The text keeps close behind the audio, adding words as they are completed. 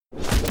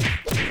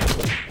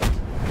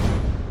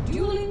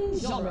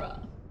genre.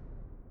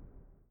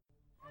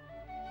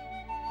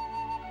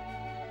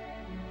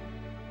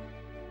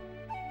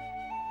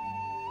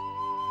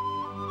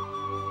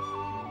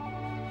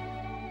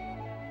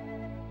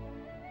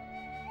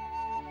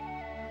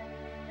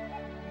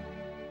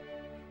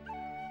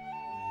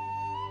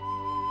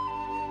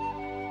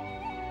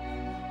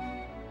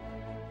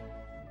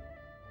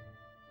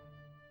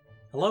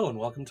 Hello and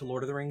welcome to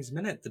Lord of the Rings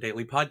Minute, the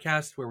daily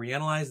podcast where we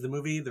analyze the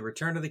movie The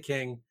Return of the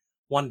King,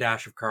 one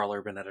dash of Carl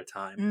Urban at a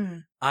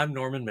time. I'm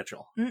Norman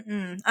Mitchell.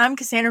 I'm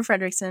Cassandra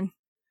Fredrickson.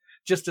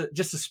 Just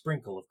a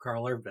sprinkle of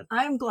Carl Urban.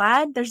 I'm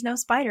glad there's no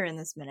spider in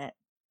this minute.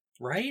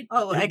 Right?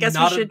 Oh, I guess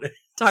we should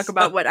talk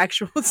about what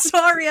actual...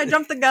 Sorry, I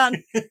jumped the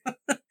gun.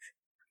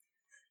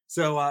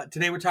 So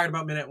today we're talking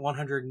about minute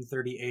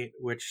 138,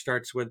 which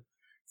starts with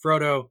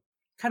Frodo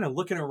kind of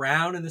looking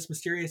around in this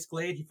mysterious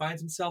glade he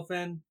finds himself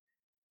in,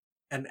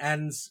 and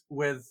ends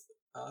with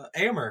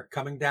Éomer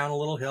coming down a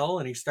little hill,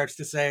 and he starts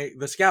to say,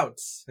 "The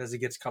scouts," as he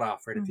gets cut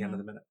off right at the end of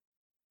the minute.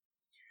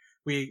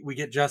 We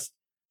get just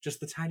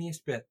the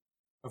tiniest bit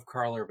of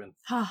Carl Urban.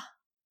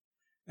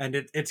 And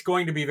it's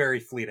going to be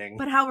very fleeting.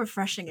 But how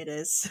refreshing it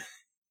is.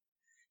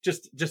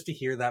 just to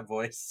hear that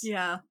voice.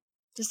 Yeah.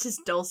 Just his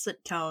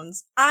dulcet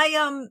tones.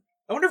 I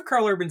wonder if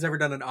Carl Urban's ever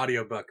done an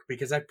audiobook,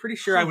 because I'm pretty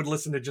sure I would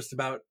listen to just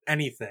about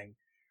anything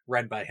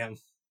read by him.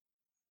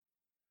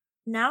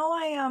 Now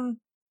I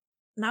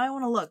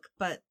want to look,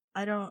 but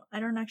I don't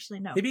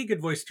actually know. It'd be a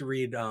good voice to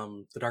read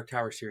the Dark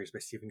Tower series by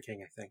Stephen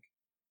King, I think.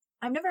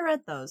 I've never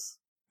read those.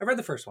 I read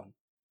the first one.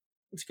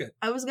 It's good.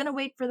 I was gonna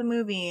wait for the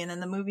movie, and then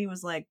the movie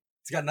was like,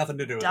 it's got nothing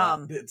to do with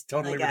dumb, it. It's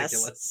totally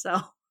ridiculous.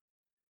 So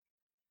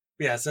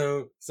yeah,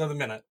 so the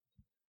minute.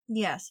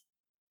 Yes.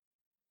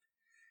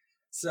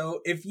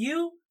 So if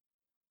you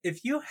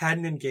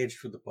hadn't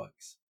engaged with the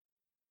books,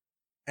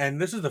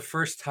 and this is the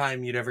first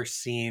time you'd ever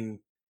seen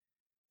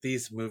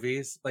these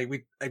movies,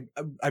 like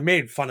I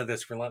made fun of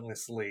this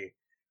relentlessly,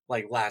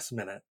 like last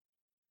minute,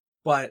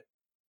 but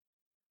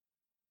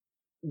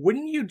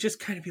wouldn't you just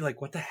kind of be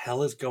like, what the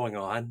hell is going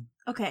on?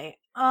 Okay.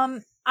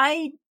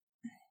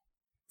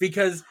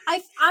 Because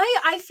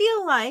I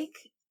feel like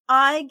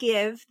I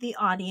give the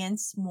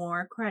audience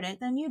more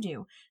credit than you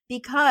do,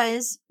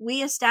 because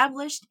we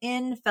established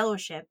in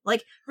Fellowship,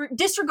 like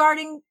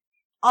disregarding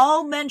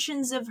all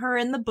mentions of her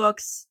in the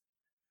books,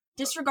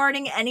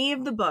 disregarding any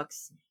of the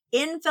books,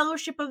 in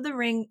Fellowship of the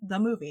Ring, the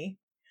movie,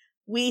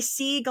 we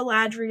see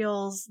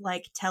Galadriel's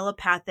like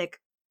telepathic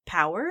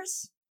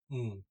powers,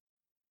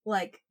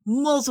 like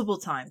multiple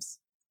times.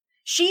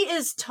 She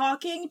is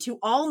talking to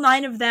all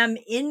 9 of them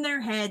in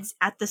their heads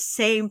at the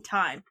same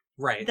time.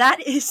 Right.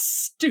 That is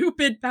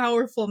stupid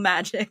powerful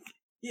magic.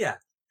 Yeah.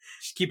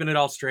 She's keeping it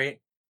all straight.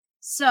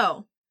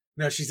 So.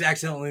 No, she's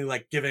accidentally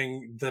like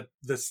giving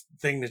this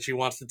thing that she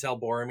wants to tell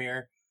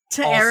Boromir.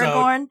 To also,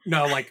 Aragorn?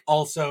 No, like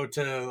also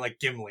to like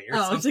Gimli or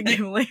something. To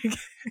Gimli.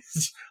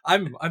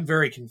 I'm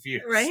very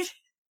confused. Right?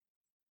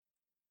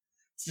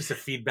 It's just a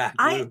feedback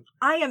loop.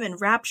 I am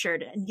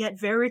enraptured and yet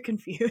very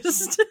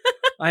confused.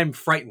 I am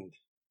frightened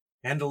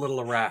and a little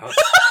aroused.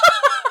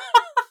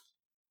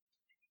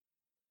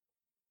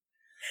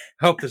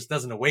 Hope this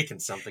doesn't awaken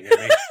something in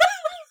me.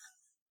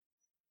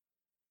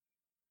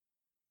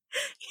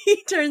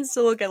 He turns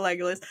to look at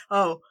Legolas.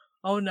 Oh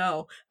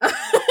no.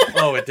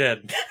 Oh, it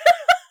did.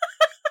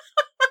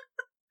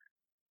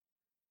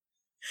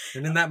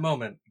 And in that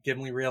moment,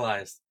 Gimli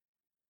realized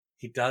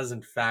he does,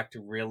 in fact,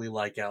 really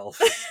like elves.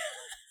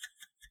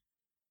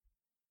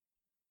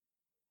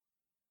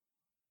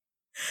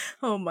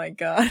 Oh my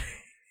god.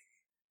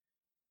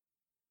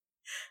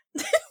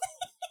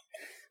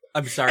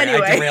 I'm sorry,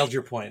 anyway. I derailed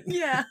your point.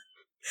 Yeah.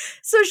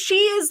 So she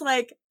is,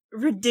 like,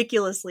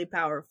 ridiculously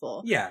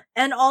powerful. Yeah.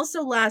 And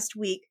also last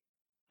week,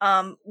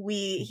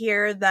 we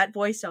hear that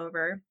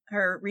voiceover,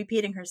 her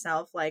repeating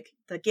herself, like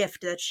the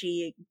gift that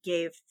she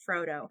gave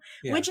Frodo,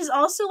 which is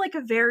also like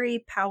a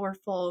very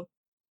powerful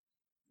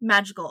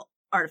magical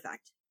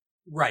artifact.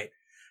 Right.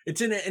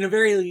 It's in a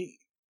very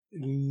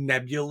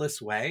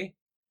nebulous way.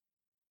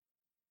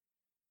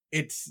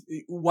 It's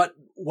what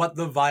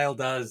the vial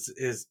does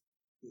is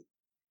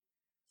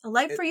a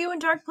light for you in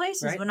dark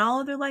places, right? When all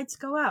other lights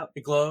go out.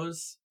 It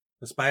glows.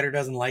 The spider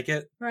doesn't like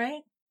it.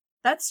 Right.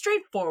 That's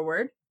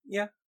straightforward.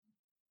 Yeah.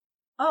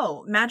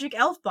 Oh, magic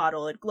elf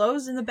bottle. It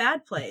glows in the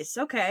bad place.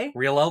 Okay.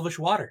 Real elvish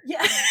water.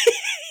 Yeah.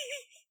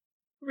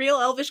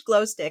 Real elvish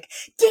glow stick.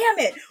 Damn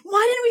it!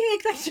 Why didn't we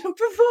make that joke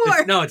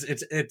before?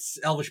 It's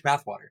elvish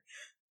bathwater.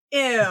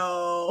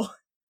 Ew.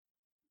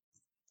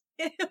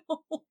 Ew.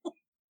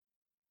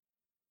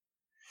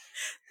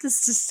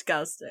 That's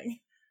disgusting.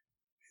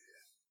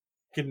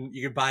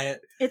 You can buy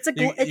it. It's a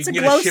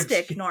glow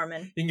stick,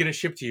 Norman. You can get it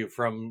shipped to you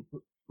from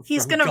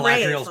He's gonna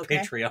Galadriel's rave, okay?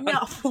 Patreon.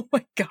 No, oh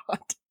my god.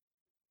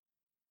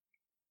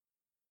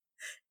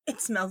 It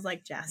smells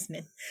like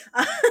jasmine.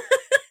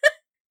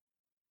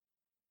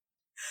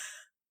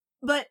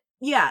 But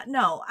yeah,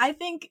 no, I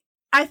think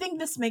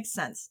this makes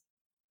sense.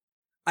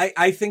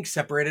 I think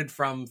separated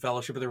from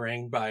Fellowship of the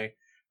Ring by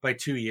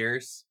 2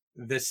 years,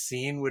 this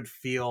scene would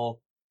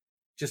feel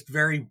just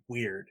very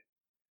weird.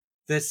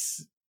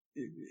 This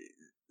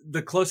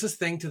the closest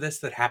thing to this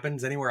that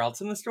happens anywhere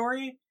else in the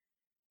story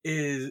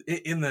is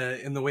in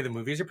the way the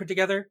movies are put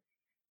together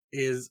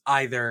is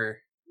either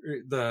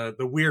the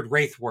weird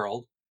wraith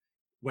world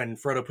when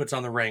Frodo puts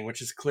on the ring,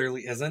 which is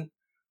clearly isn't,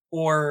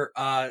 or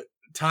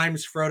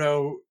times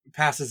Frodo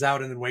passes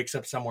out and then wakes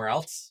up somewhere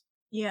else.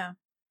 Yeah.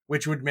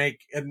 Which would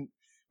make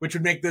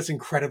this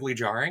incredibly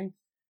jarring.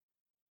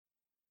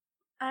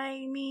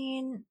 I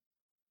mean,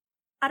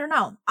 I don't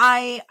know.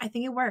 I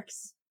think it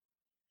works.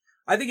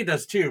 I think it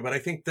does too, but I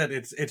think that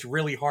it's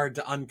really hard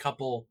to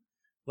uncouple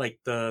like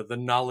the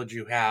knowledge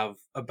you have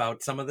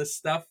about some of this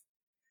stuff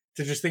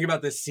to just think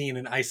about this scene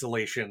in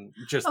isolation,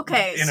 just in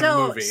a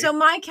movie. So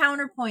my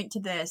counterpoint to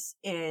this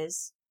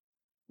is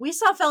we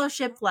saw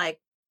Fellowship like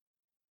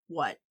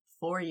what,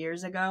 4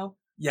 years ago?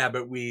 Yeah,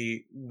 but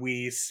we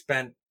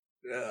spent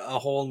a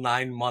whole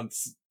 9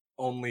 months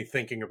only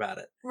thinking about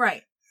it.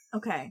 Right.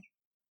 Okay.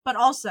 But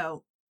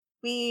also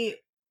we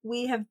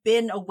have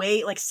been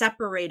away, like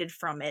separated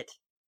from it.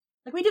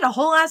 Like we did a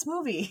whole ass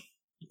movie.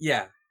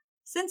 Yeah.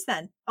 Since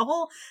then, a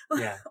whole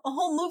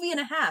movie and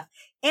a half,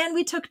 and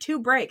we took 2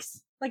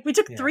 breaks. Like we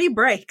took 3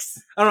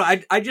 breaks. I don't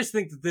know. I just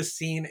think that this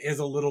scene is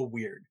a little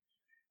weird.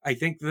 I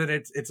think that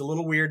it's a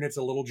little weird and it's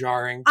a little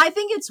jarring. I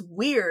think it's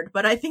weird,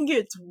 but I think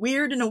it's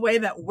weird in a way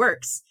that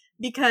works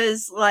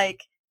because,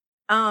 like,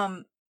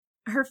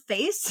 her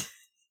face.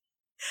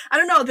 I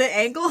don't know the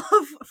angle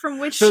from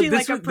which she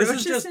approaches this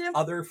is just him.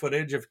 Other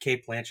footage of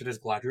Cate Blanchett as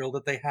Galadriel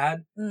that they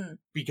had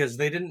because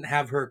they didn't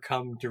have her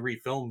come to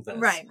refilm this.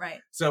 Right.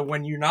 So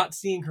when you're not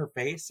seeing her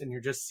face and you're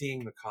just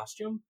seeing the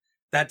costume,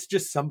 that's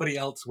just somebody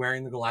else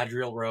wearing the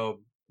Galadriel robe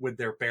with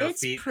their bare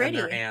feet and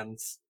their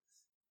hands.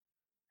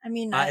 I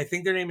mean, I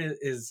think their name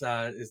is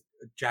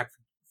Jack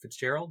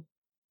Fitzgerald,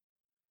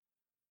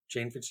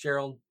 Jane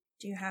Fitzgerald.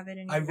 Do you have it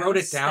in? I wrote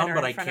it down,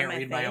 but I can't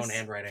read my own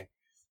handwriting.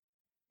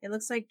 It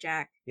looks like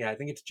Jack. Yeah, I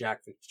think it's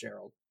Jack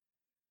Fitzgerald.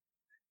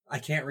 I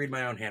can't read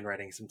my own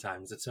handwriting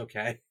sometimes. It's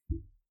okay.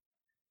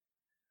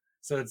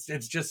 So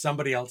it's just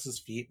somebody else's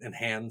feet and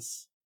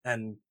hands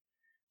and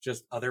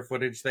just other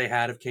footage they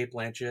had of Cate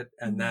Blanchett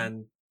and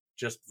then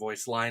just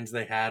voice lines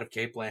they had of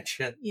Cate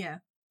Blanchett. Yeah.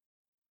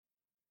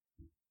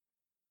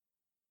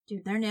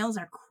 Dude, their nails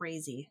are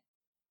crazy.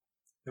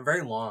 They're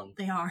very long.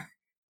 They are.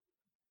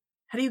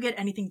 How do you get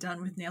anything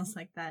done with nails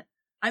like that?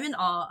 I'm in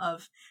awe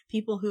of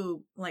people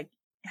who like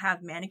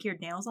have manicured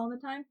nails all the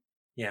time.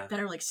 Yeah. That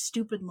are like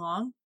stupid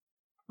long.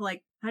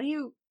 Like, how do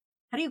you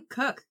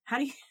cook? How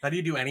do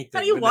you do anything?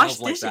 How do you wash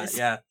dishes? Like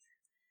that?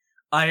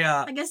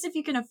 Yeah. I guess if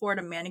you can afford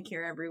a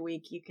manicure every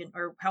week, you can,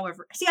 or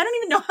however. See, I don't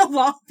even know how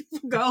long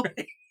people go.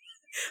 Right.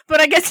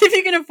 But I guess if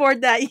you can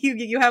afford that,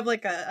 you have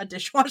like a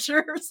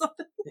dishwasher or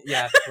something.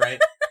 Yeah, right.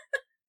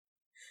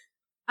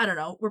 I don't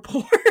know. We're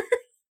poor.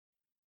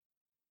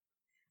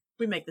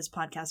 We make this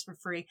podcast for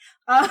free.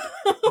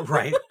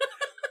 Right.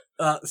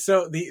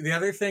 So the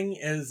other thing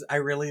is I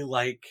really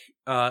like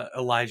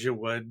Elijah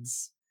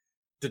Wood's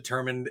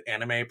determined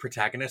anime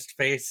protagonist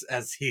face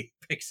as he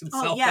picks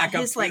himself back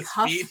up to his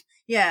feet.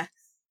 Yeah.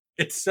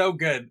 It's so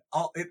good.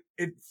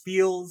 It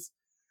feels,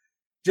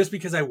 just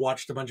because I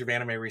watched a bunch of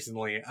anime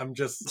recently,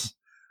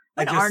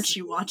 aren't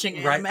you watching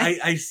anime? Right.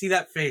 I see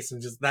that face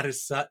and just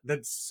that's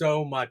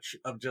so much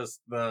of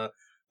just the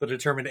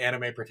determined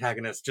anime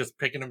protagonist just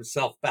picking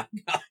himself back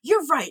up.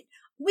 You're right.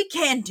 We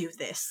can do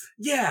this.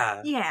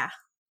 Yeah. Yeah.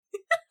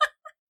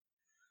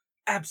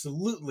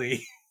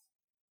 Absolutely.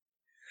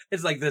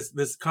 It's like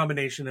this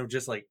combination of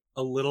just like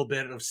a little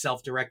bit of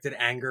self-directed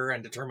anger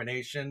and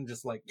determination.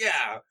 Just like,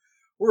 yeah,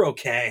 we're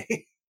okay.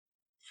 I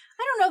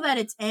don't know that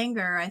it's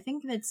anger. I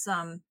think it's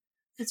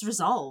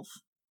resolve.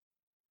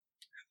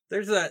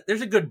 There's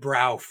a good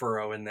brow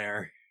furrow in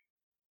there.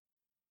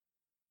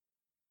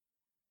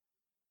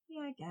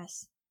 Yeah, I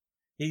guess.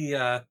 He's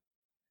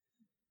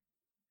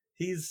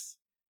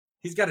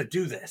got to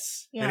do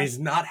this, and he's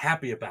not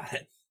happy about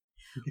it.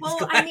 Well,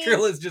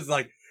 Galadriel is just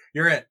like,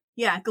 you're it.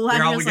 Yeah,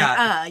 Galadriel's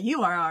like,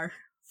 you are our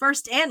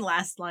first and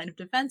last line of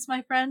defense,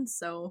 my friend,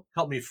 so...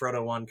 Help me,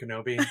 Frodo on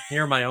Kenobi.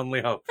 You're my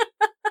only hope.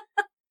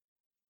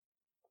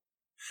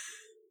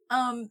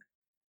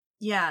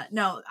 Yeah,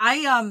 no,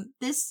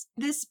 this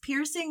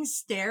piercing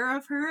stare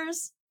of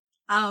hers,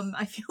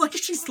 I feel like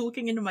she's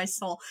looking into my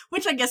soul,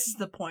 which I guess is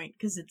the point,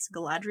 because it's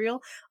Galadriel,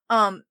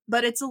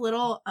 but it's a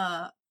little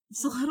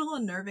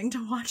unnerving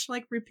to watch,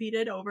 like,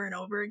 repeated over and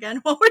over again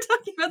while we're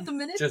talking about the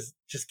minute.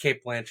 Just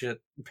Cate Blanchett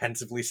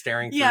pensively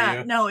staring through you.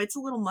 Yeah, no, it's a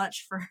little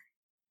much for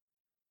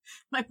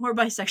my poor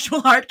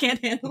bisexual heart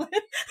can't handle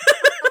it.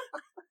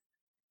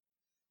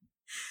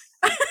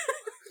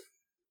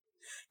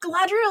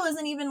 Galadriel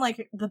isn't even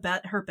like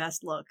her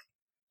best look.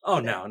 Oh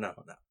no.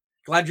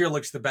 Galadriel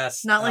looks the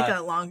best. Not like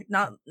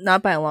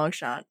not by a long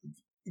shot.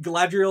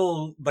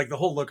 Galadriel, like the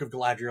whole look of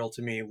Galadriel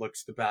to me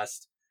looks the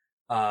best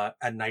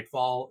at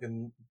Nightfall,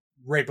 and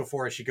right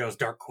before she goes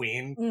Dark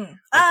Queen.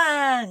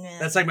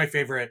 That's like my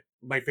favorite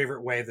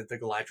way that the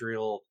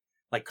Galadriel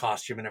like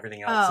costume and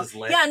everything else is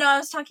lit. Yeah, no, I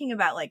was talking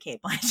about like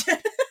Cate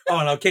Blanchett.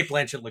 Oh no, Cate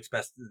Blanchett looks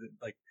best.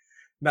 Like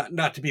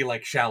not to be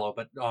like shallow,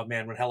 but oh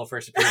man, when Hela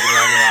first appeared in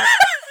Ragnarok,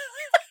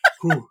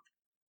 Whew.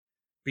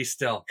 Be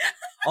still.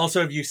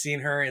 Also, have you seen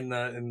her in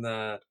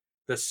the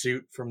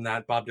suit from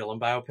that Bob Dylan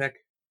biopic?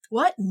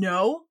 What?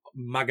 No.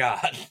 My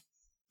God.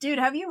 Dude,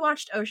 have you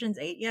watched Ocean's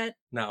 8 yet?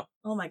 No.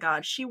 Oh my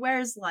god. She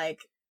wears a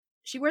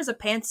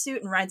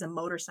pantsuit and rides a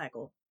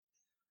motorcycle.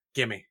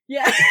 Gimme.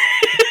 Yeah.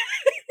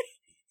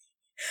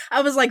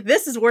 I was like,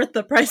 this is worth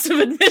the price of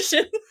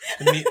admission.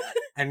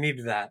 I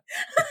need that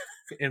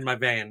in my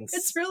veins.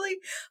 It's really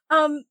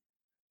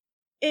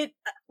it's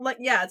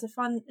a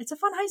fun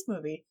heist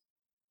movie.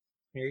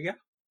 Here you go.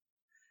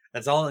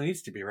 That's all it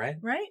needs to be, right?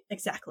 Right?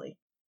 Exactly.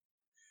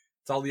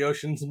 It's all the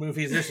Ocean's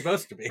movies are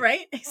supposed to be.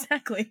 Right?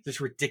 Exactly. Just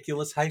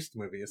ridiculous heist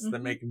movies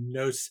that make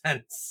no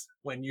sense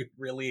when you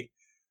really,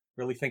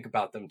 really think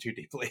about them too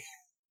deeply.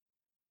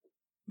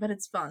 But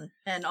it's fun.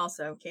 And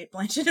also Cate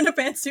Blanchett in a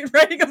pantsuit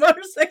riding a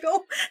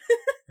motorcycle.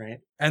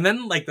 Right. And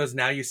then like those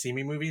Now You See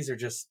Me movies are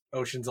just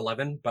Ocean's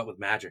 11, but with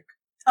magic.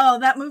 Oh,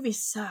 that movie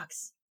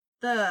sucks.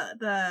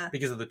 The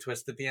Because of the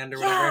twist at the end or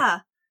whatever. Yeah.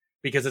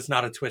 Because it's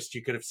not a twist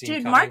you could have seen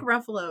Dude, coming. Mark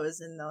Ruffalo is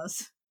in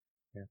those.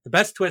 Yeah. The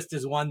best twist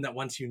is one that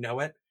once you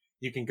know it,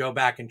 you can go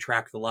back and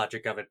track the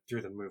logic of it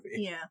through the movie.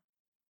 Yeah.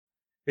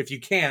 If you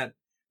can't,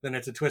 then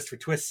it's a twist for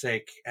twist's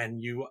sake,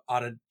 and you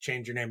ought to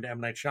change your name to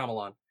M. Night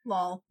Shyamalan.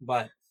 Lol.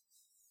 But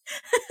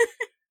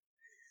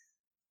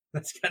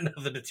that's got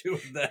nothing to do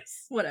with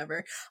this.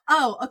 Whatever.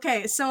 Oh,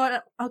 okay. So,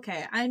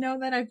 I know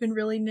that I've been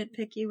really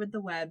nitpicky with the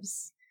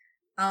webs.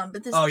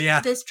 But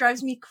this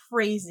drives me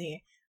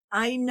crazy.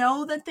 I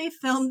know that they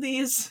filmed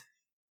these.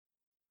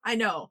 I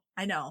know.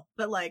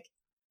 But like,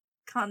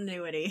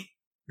 continuity.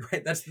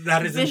 Right,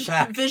 that is in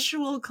fact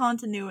visual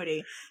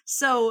continuity.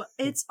 So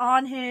it's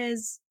on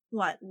his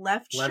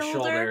left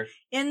shoulder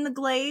in the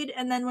glade,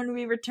 and then when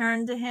we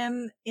return to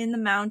him in the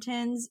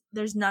mountains,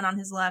 there's none on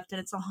his left, and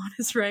it's all on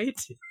his right.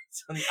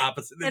 It's on the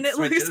opposite, and it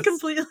looks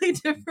completely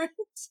different.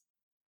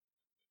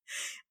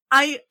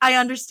 I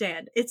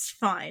understand, it's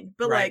fine,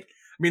 but right. like,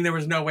 I mean, there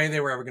was no way they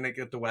were ever going to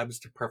get the webs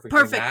to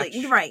perfectly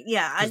match. Right?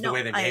 Yeah, I know the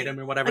way they made them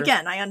and whatever.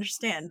 Again, I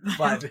understand,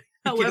 but you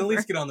can at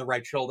least get on the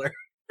right shoulder.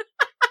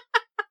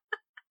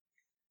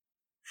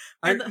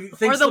 or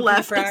the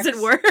left, as it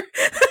were.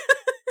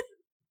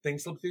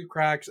 Things slip through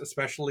cracks,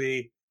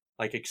 especially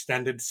like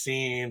extended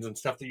scenes and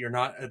stuff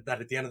that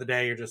at the end of the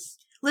day you're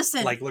just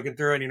like looking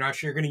through and you're not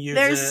sure you're going to use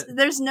it.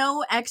 There's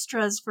no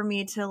extras for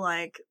me to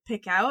like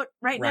pick out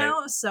right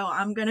now, so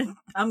I'm gonna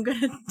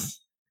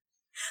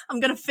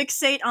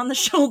fixate on the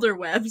shoulder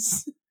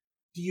webs.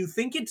 Do you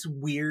think it's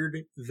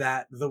weird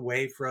that the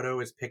way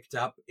Frodo is picked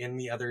up in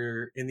the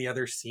other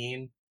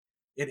scene,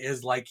 it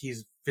is like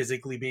he's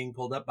physically being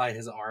pulled up by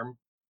his arm?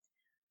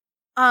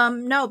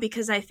 No,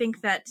 because I think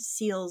that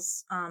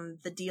seals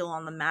the deal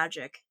on the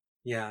magic.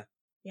 Yeah.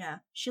 Yeah.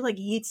 She like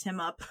yeets him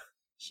up.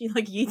 She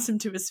like yeets him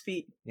to his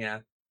feet. Yeah.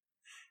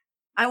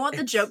 I want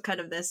the joke cut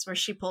of this where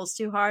she pulls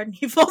too hard and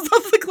he falls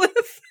off the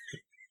cliff.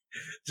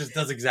 Just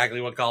does exactly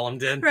what Gollum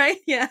did. Right?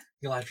 Yeah.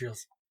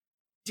 Galadriel's,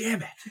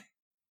 damn it.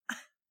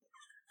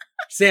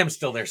 Sam's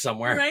still there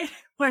somewhere. Right?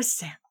 Where's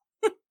Sam?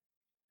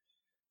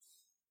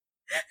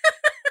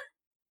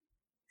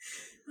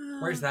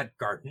 Where's that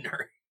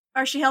gardener?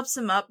 Or she helps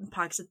him up and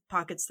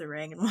pockets the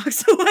ring and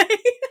walks away.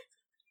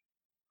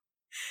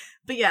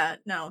 But yeah,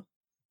 no.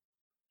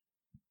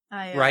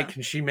 Right?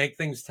 Can she make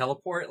things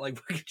teleport? Like,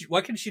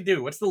 what can she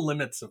do? What's the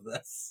limits of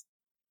this?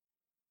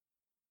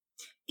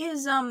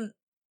 Is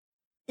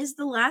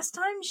the last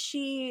time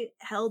she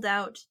held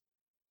out?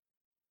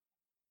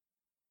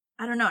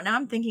 I don't know. Now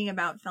I'm thinking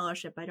about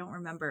Fellowship. I don't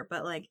remember,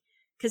 but like,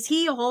 because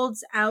he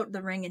holds out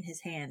the ring in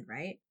his hand,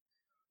 right?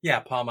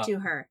 Yeah, palm up to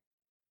her.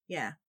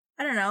 Yeah,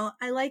 I don't know.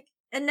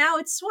 And now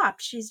it's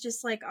swapped. She's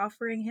just like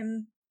offering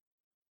him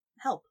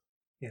help.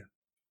 Yeah.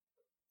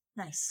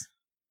 Nice.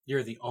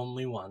 You're the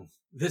only one.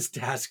 This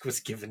task was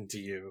given to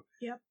you.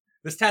 Yep.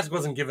 This task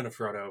wasn't given to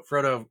Frodo.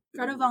 Frodo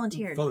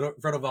volunteered.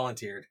 Frodo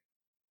volunteered.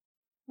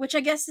 Which I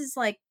guess is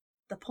like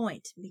the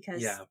point,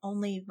 because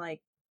only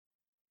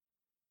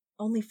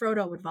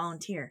Frodo would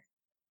volunteer.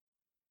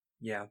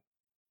 Yeah.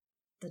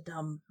 The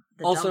dumb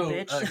also,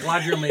 bitch.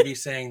 Galadriel may be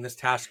saying this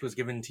task was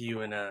given to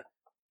you in a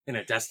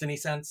destiny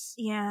sense.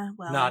 Yeah,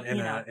 well, not in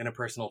a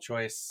personal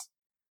choice.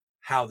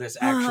 How this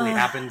actually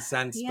happened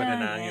sense, but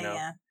in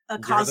a a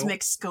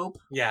cosmic scope.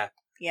 Yeah.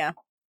 Yeah.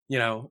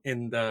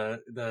 In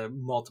the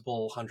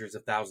multiple hundreds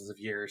of thousands of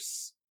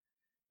years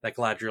that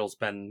Galadriel's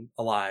been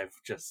alive,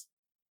 just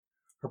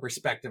her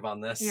perspective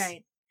on this.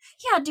 Right.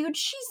 Yeah, dude,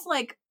 she's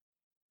like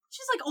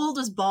old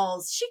as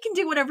balls. She can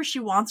do whatever she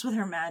wants with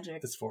her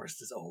magic. This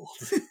forest is old.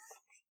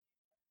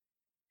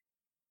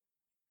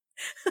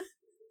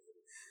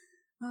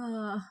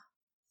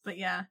 But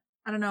yeah,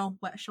 I don't know,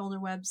 what shoulder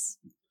webs.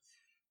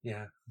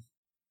 Yeah.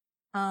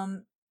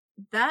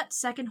 That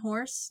second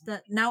horse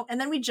and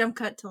then we jump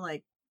cut to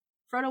like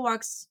Frodo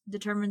walks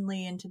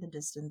determinedly into the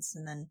distance,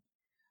 and then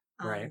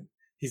right.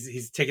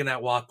 He's taking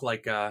that walk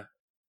like an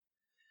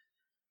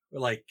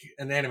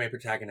anime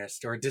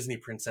protagonist or a Disney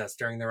princess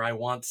during their I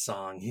Want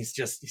song. He's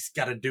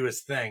got to do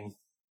his thing.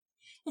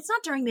 It's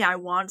not during the I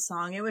Want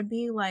song. It would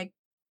be like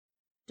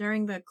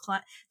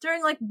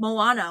during like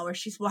Moana, where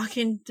she's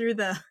walking through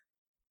the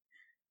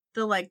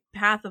like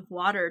path of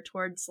water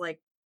towards like,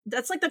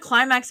 that's like the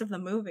climax of the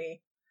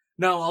movie.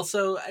 No,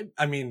 also,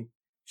 I mean,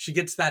 she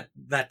gets that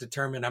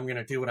determined, I'm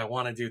gonna do what I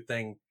want to do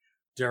thing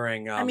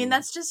during. I mean,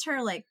 that's just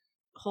her like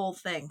whole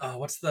thing.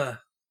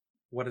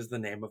 What is the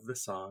name of the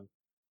song?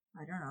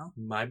 I don't know.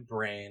 My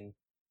brain.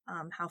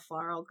 How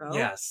far I'll go.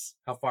 Yes,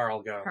 how far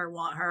I'll go. Her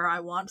I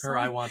want song. Her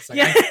I want song.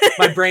 Yeah.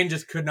 My brain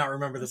just could not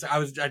remember this.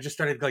 I just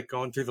started like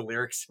going through the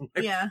lyrics. In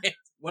my brain.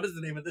 What is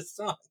the name of this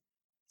song?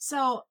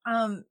 So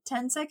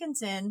 10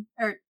 seconds in,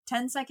 or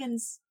 10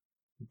 seconds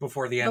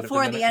before the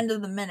end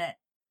of the minute.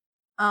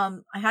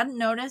 I hadn't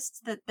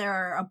noticed that there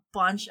are a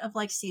bunch of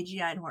like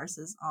CGI'd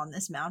horses on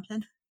this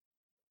mountain.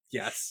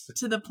 Yes.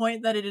 To the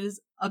point that it is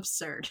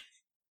absurd.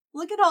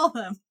 Look at all of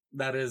them.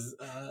 That is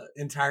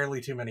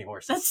entirely too many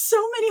horses. That's so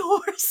many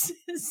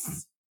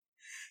horses.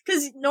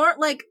 Because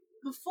like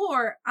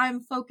before,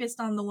 I'm focused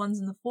on the ones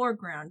in the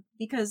foreground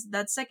because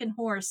that second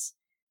horse,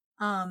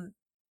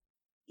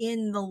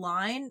 in the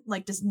line,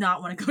 like does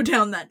not want to go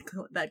down that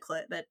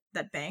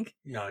bank.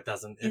 No, it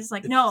doesn't. It's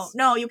like,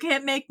 no, you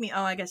can't make me.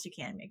 Oh, I guess you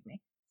can make me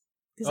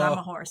because I'm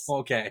a horse.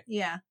 Okay.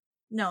 Yeah.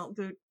 No,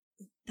 dude,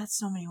 that's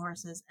so many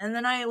horses. And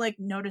then I like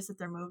notice that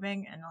they're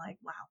moving, and I'm like,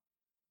 wow.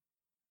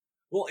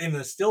 Well, in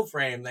the still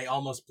frame, they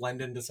almost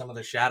blend into some of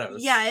the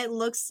shadows. Yeah, it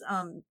looks,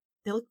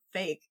 they look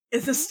fake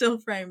in the still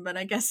frame, but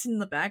I guess in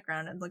the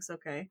background it looks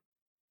okay.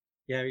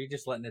 Yeah, you're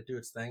just letting it do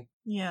its thing.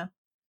 Yeah.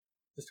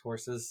 Just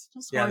horses.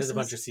 Yeah, there's a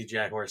bunch of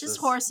CGI horses.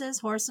 Just horses,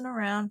 horsing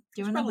around,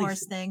 doing the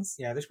horse things.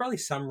 Yeah, there's probably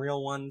some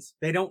real ones.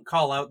 They don't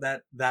call out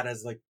that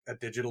as like a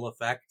digital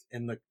effect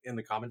in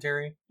the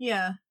commentary.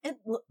 Yeah.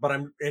 But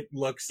it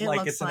looks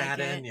like it's an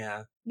add-in,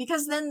 yeah.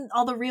 Because then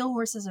all the real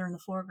horses are in the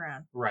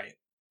foreground. Right.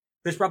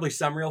 There's probably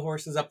some real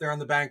horses up there on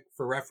the bank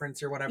for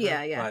reference or whatever.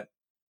 Yeah. But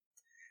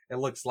it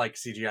looks like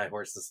CGI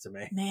horses to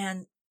me.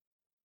 Man,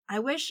 I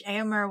wish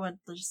Éomer would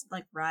just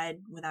like ride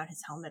without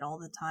his helmet all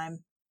the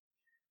time.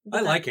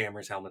 I like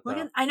Éomer's helmet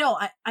though. I know,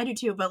 I do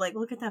too, but like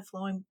look at that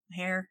flowing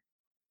hair.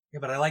 Yeah,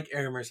 but I like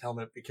Éomer's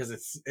helmet because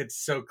it's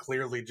so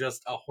clearly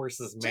just a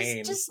horse's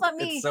mane. Just let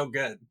me. It's so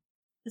good.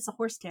 It's a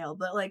horse tail,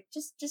 but like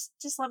just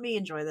let me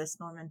enjoy this,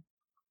 Norman.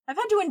 I've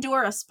had to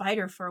endure a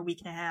spider for a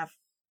week and a half.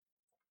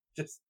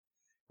 Just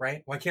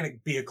right? Why can't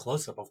it be a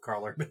close up of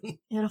Karl Urban?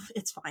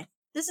 It's fine.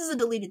 This is a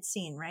deleted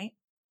scene, right?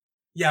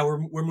 Yeah,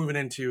 we're moving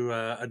into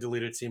a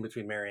deleted scene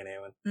between Merry and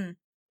Éowyn,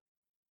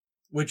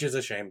 which is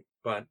a shame,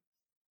 but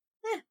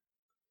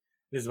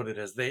it is what it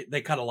is.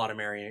 They cut a lot of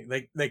Merry.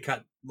 They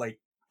cut like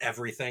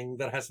everything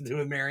that has to do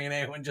with Merry and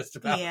Éowyn, just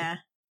about. Yeah.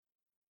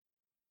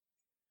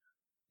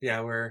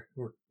 Yeah, we're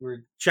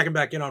checking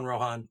back in on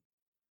Rohan.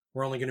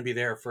 We're only going to be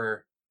there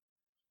for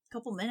a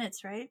couple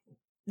minutes, right?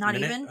 Not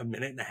even a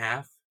minute and a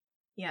half.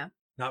 Yeah,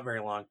 not very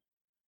long.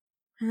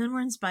 And then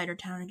we're in Spider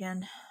Town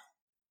again.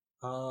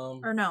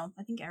 Or no,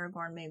 I think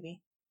Aragorn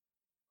maybe.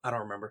 I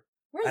don't remember.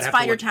 We're in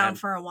Spider Town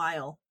for a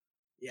while.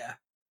 Yeah,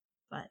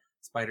 but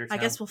Spider Town.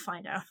 I guess we'll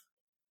find out.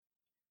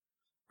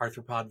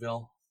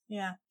 Arthropodsville.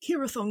 Yeah,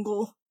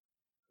 Cirith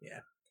Yeah,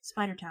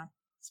 Spider Town.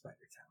 Spider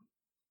Town.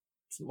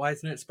 So why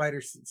isn't it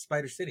Spider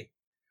City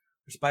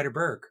or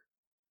Spiderburg?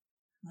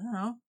 I don't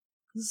know.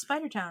 It's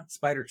Spider Town.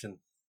 Spiderton.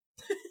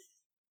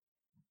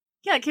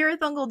 Yeah, Cirith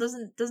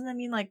doesn't that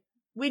mean like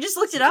we just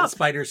looked it up?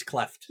 Spider's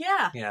Cleft.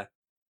 Yeah. Yeah.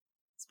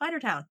 Spider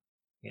Town.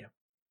 Yeah.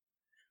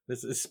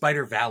 This is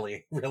Spider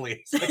Valley,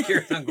 really. So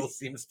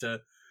Cirith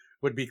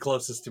would be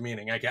closest to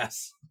meaning, I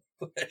guess.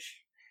 If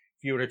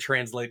you were to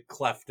translate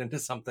cleft into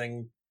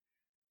something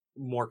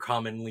more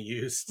commonly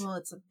used. Well,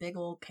 it's a big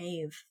old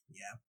cave.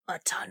 Yeah. A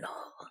tunnel.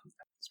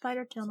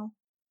 Spider tunnel.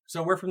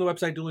 So we're from the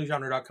website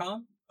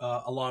duelinggenre.com,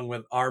 along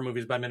with our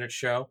Movies by Minutes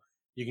show.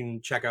 You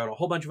can check out a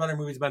whole bunch of other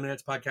Movies by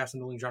Minutes podcasts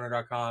on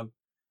duelinggenre.com.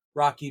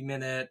 Rocky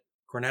Minute,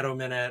 Cornetto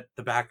Minute,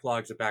 the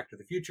backlogs of Back to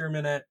the Future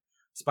Minute,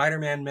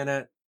 Spider-Man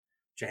Minute,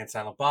 Jay and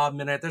Silent Bob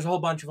Minute. There's a whole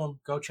bunch of them.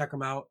 Go check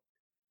them out.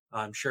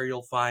 I'm sure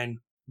you'll find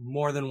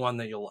more than one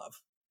that you'll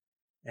love.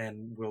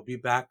 And we'll be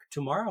back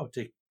tomorrow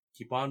to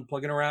keep on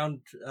plugging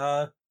around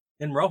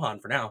in Rohan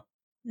for now.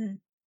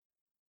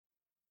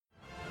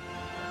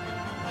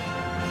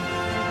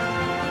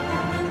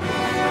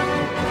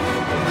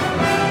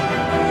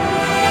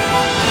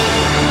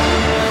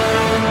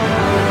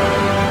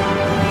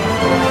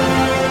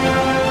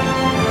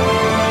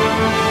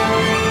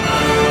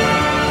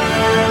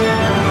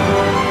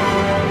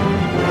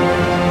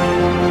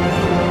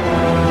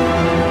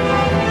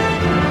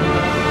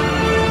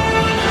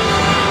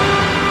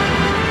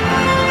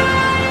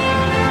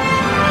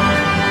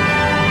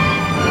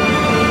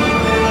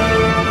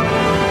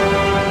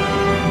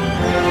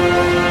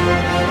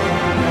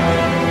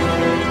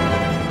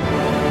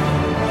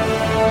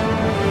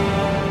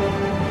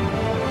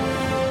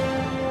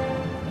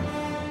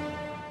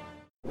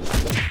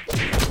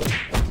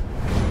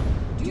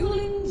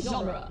 Dueling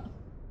Genre.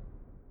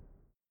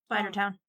 Spider Town.